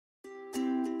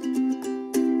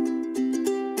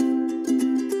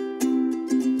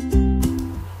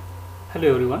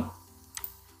Hello everyone.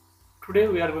 Today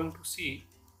we are going to see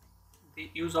the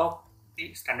use of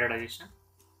the standardization,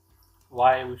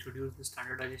 why we should use the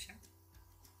standardization,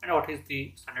 and what is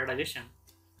the standardization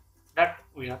that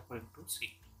we are going to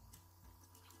see.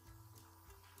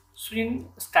 So in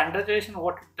standardization,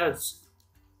 what it does,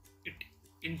 it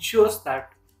ensures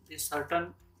that the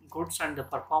certain goods and the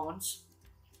performance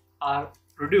are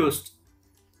produced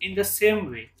in the same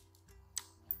way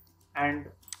and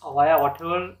via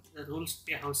whatever the rules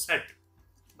we have set.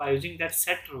 By using that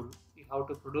set rule, we have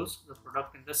to produce the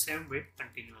product in the same way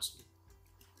continuously.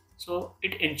 So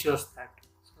it ensures that.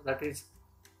 So that is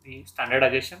the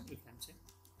standardization, we can say.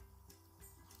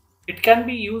 It can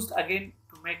be used again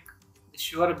to make the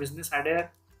sure business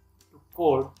adhere to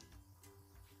code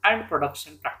and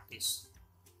production practice.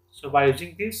 So by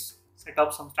using this set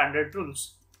of some standard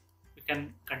rules, we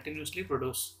can continuously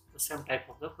produce the same type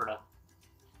of the product.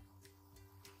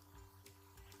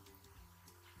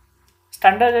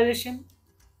 Standardization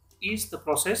is the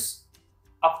process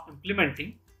of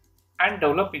implementing and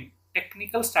developing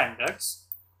technical standards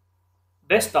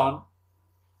based on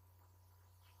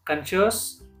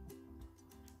conscious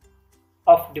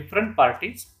of different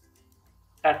parties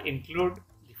that include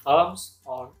the firms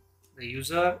or the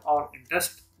user or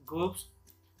interest groups,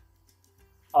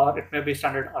 or it may be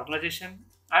standard organization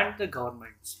and the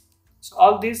governments. So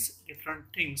all these different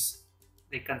things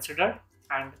they considered,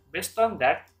 and based on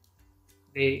that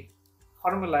they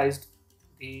formalized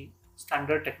the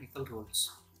standard technical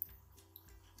rules.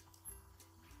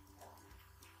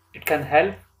 It can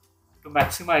help to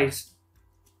maximize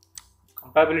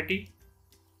compatibility,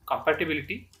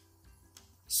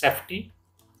 safety,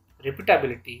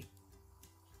 repeatability,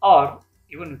 or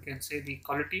even we can say the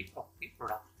quality of the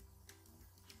product.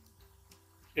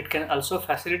 It can also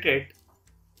facilitate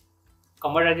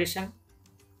commoditization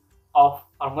of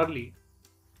formerly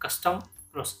custom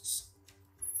process.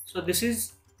 So this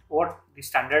is what the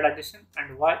standardization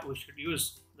and why we should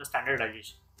use the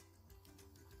standardization.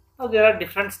 Now there are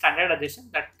different standardization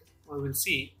that we will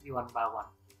see one by one.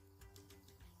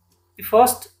 The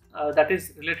first that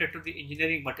is related to the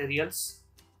engineering materials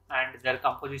and their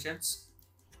compositions,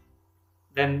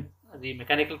 then the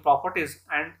mechanical properties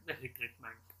and the heat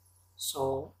treatment.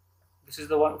 So this is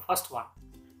the first one.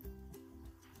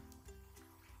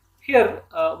 Here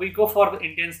we go for the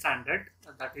Indian standard,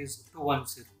 that is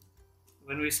 210.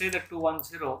 When we say the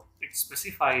 210, it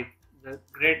specifies the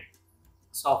grades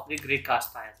of the grey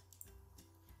cast iron,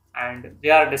 and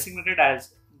they are designated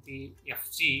as the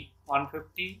FG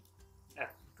 150, FG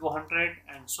 200,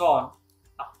 and so on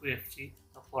up to FG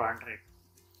 400.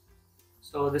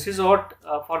 So this is what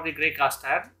for the grey cast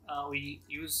iron we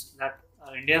use that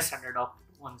Indian standard of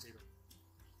 210.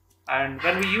 And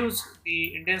when we use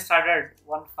the Indian standard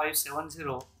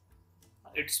 1570,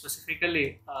 it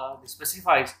specifically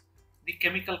specifies the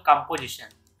chemical composition.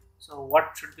 So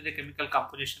what should be the chemical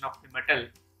composition of the metal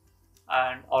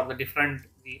and or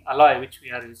the alloy which we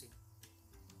are using.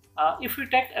 If we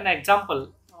take an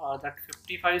example that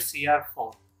 55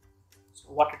 Cr4, so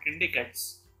what it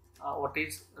indicates, what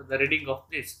is the reading of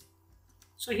this.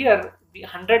 So here the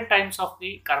 100 times of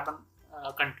the carbon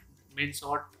means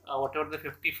whatever the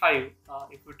 55,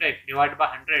 if you take divide by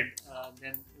 100,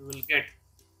 then you will get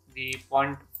the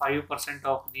 0.5%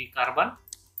 of the carbon,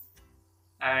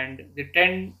 and the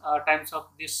 10 times of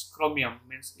this chromium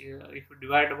means if you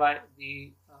divide by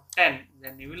the 10,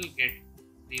 then you will get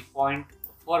the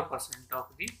 0.4% of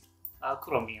the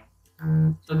chromium.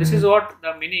 So this is what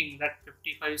the meaning that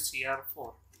 55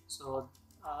 Cr4. So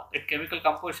at chemical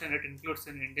composition it includes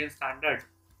in Indian standard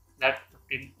that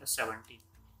 1570.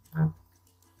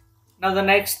 Now the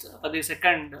next, the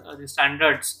second, the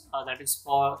standards that is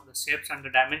for the shapes and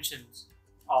the dimensions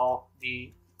of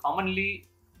the commonly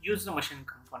used machine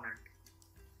component.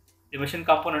 The machine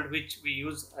component which we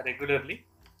use regularly,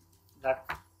 that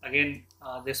again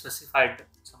they specified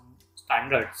some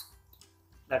standards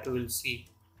that we will see.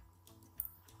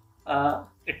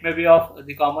 It may be of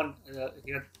the common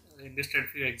here listed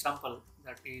few example,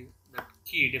 that is the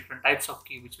key, different types of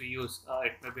key which we use.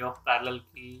 It may be of parallel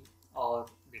key or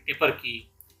the taper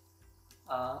key.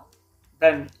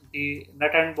 Then the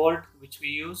nut and bolt which we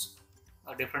use,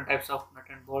 different types of nut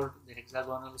and bolt, the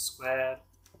hexagonal, square,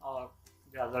 or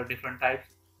the other different types.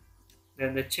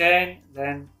 Then the chain,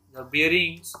 then the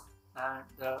bearings and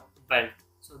the belt.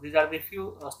 So these are the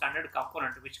few standard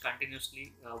components which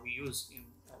continuously we use in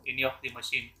any of the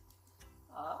machine.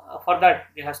 For that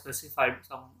they have specified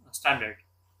some standard.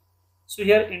 So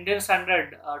here Indian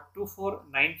standard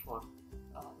 2494,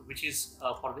 which is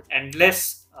for the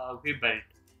endless V belt,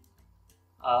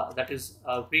 that is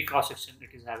V cross section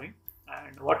it is having,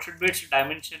 and what should be its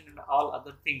dimension and all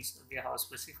other things they have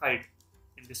specified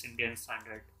in this Indian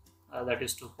standard, that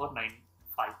is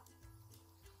 2495.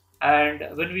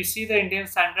 And when we see the Indian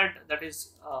standard, that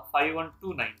is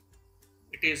 5129,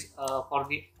 it is for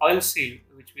the oil seal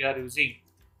which we are using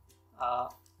uh,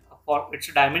 for its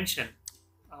dimension,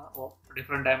 or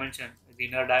different dimension, the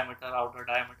inner diameter, outer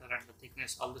diameter, and the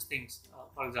thickness, all these things,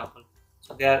 for example.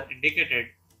 So they are indicated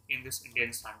in this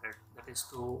Indian standard, that is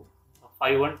to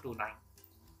 5129.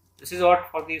 This is what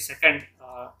for the second,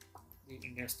 the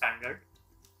Indian standard.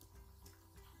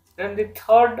 Then the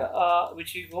third,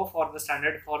 which we go for the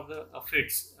standard for the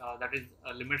fits, that is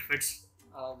limit fits,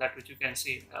 that which you can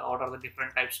see what are the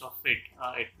different types of fit.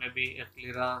 It may be a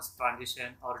clearance,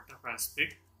 transition, or interference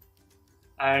fit,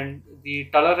 and the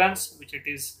tolerance which it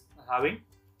is having,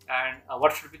 and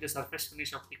what should be the surface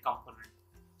finish of the component.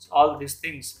 So all these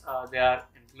things they are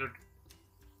included.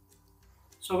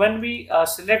 So when we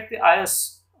select the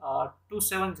IS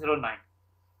 2709,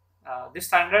 this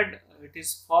standard, it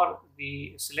is for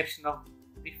the selection of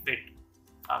the fit.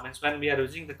 Means when we are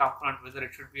using the component, whether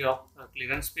it should be of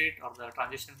clearance fit or the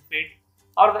transition fit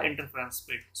or the interference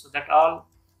fit. So that all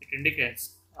it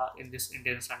indicates in this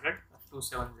Indian standard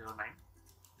 2709.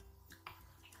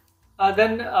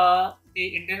 Then the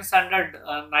Indian standard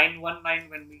 919,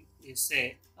 when we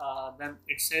say, then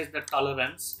it says the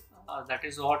tolerance, that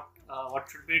is what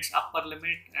should be its upper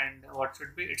limit and what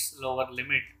should be its lower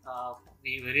limit for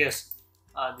the various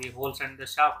the holes and the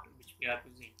shaft which we are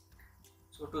using.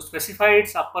 So to specify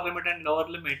its upper limit and lower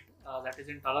limit, that is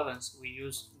in tolerance, we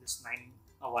use this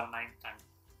 919 time.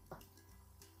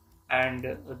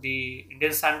 And the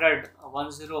Indian standard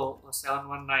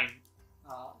 10719,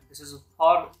 this is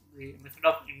for the method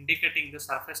of indicating the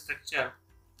surface structure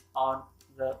on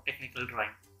the technical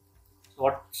drawing. So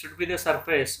what should be the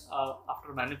surface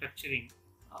after manufacturing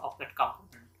of that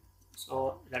component.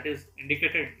 So that is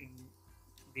indicated in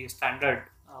the standard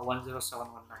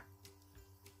 10719.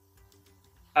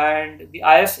 And the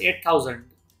IS 8000,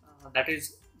 that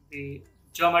is the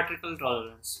geometrical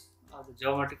tolerance. The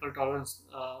geometrical tolerance,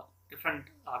 different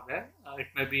are there. It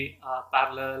may be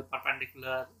parallel,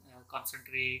 perpendicular,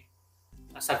 concentric,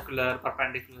 circular,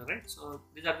 perpendicular, right? So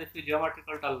these are the few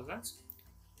geometrical tolerance,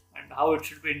 and how it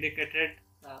should be indicated,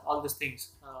 all these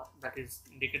things that is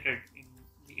indicated in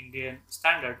the Indian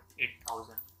standard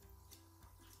 8000.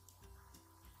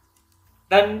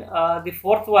 Then the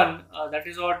fourth one, that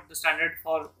is what the standard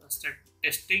for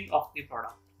testing of the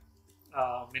product.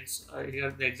 Means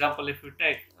here the example, if you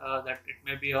take that it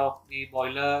may be of the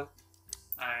boiler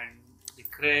and the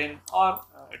crane, or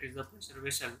it is the pressure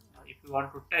vessel. If you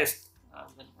want to test,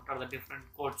 then what are the different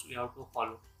codes we have to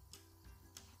follow.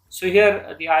 So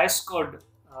here the IS code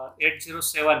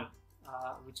 807,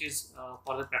 which is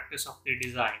for the practice of the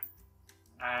design,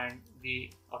 and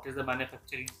what is the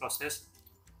manufacturing process,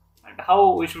 and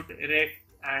how we should erect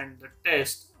and the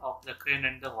test of the crane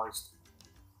and the hoist.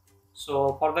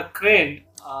 So for the crane,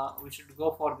 we should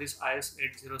go for this IS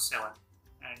 807,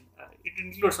 and it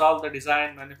includes all the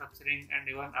design, manufacturing, and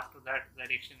even after that the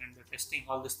erection and the testing,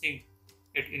 all these things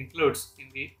it includes in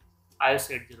the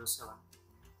IS 807.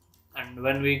 And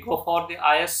when we go for the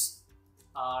IS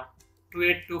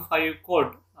 2825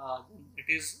 code, it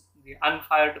is the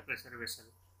unfired pressure vessel.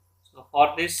 So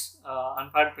for this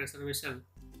unfired pressure vessel,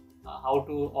 how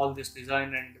to all this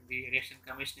design and the erection,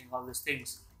 commissioning, all these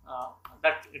things,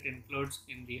 that it includes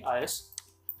in the IS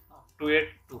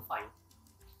 2825.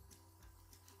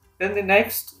 Then the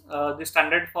next, the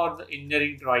standard for the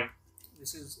engineering drawing.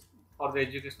 This is for the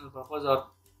educational purpose, or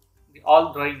the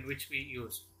all drawing which we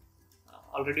use.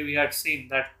 Already we had seen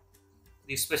that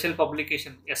the special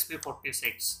publication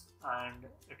SP46, and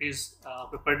it is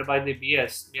prepared by the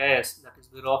BIS, that is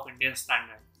Bureau of Indian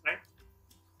Standard, right,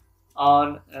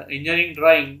 on engineering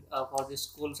drawing for the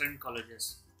schools and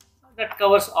colleges. That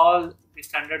covers all the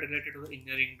standard related to the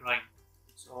engineering drawing.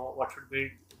 So what should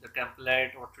be the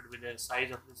template, what should be the size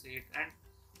of the sheet, and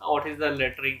what is the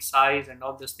lettering size, and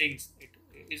all these things, it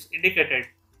is indicated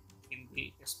in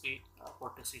the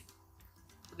SP46.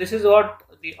 So this is what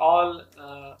the all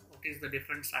what is the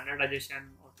different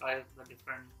standardization, what are the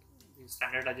different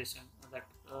standardization that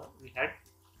we had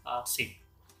seen.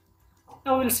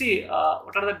 Now we'll see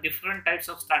what are the different types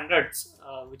of standards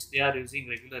which they are using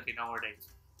regularly nowadays.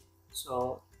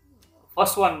 So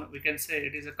first one, we can say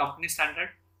it is a company standard.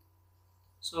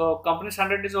 So company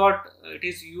standard is what it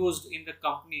is used in the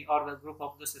company or the group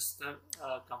of the sister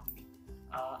company.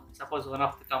 Suppose one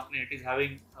of the company, it is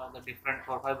having the different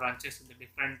 4 or 5 branches in the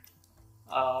different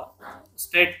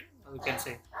state, we can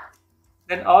say.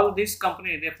 Then all these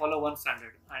company, they follow one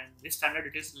standard, and this standard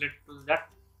it is related to that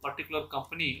particular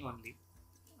company only,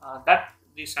 that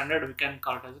the standard we can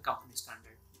call it as a company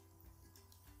standard.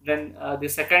 Then the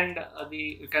second,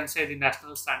 you can say the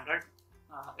national standard.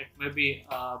 It may be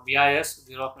BIS,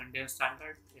 Bureau of Indian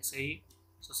Standard, SAE,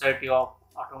 Society of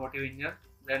Automotive Engineer,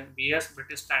 then BS,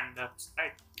 British Standards,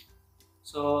 right?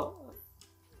 So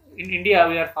in India,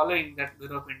 we are following that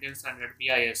Bureau of Indian Standard,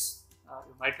 BIS.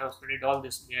 You might have studied all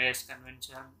this BIS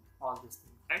convention, all these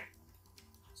things, right?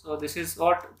 So this is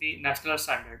what the national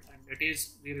standard, and it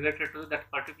is related to that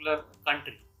particular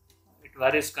country. It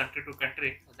varies country to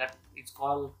country. That is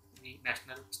called the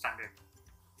national standard.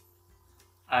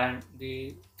 And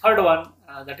the third one,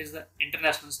 that is the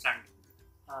international standard,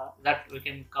 that we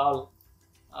can call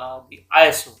the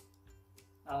ISO.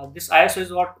 This ISO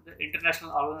is what the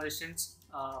international organizations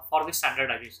for the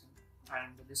standardization,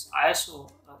 and this ISO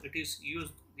it is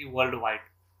used the worldwide,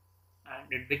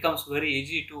 and it becomes very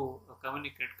easy to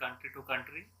communicate country to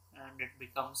country, and it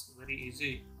becomes very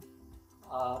easy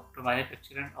to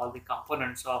manufacture all the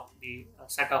components of the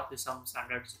set of the some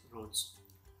standards rules.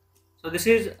 So this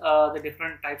is the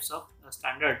different types of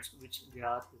standards which they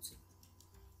are using.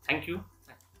 Thank you.